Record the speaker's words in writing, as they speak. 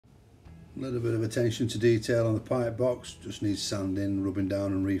A little bit of attention to detail on the pipe box, just needs sanding, rubbing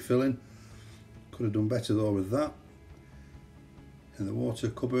down and refilling. Could have done better though with that. In the water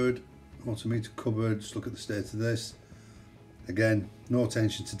cupboard, water meter cupboard, just look at the state of this. Again, no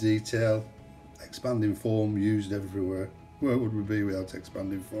attention to detail, expanding foam used everywhere. Where would we be without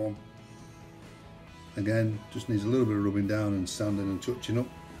expanding foam? Again, just needs a little bit of rubbing down and sanding and touching up.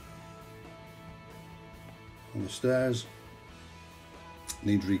 On the stairs,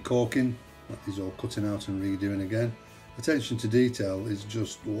 needs recorking, that is all cutting out and redoing again. Attention to detail is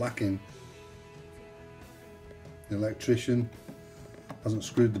just lacking. The electrician hasn't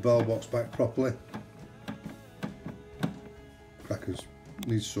screwed the bell box back properly. Crackers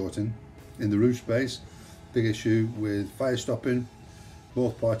needs sorting. In the roof space, big issue with fire stopping.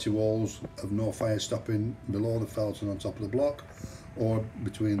 Both party walls have no fire stopping below the felt and on top of the block, or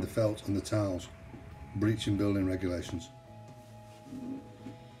between the felt and the tiles, breaching building regulations.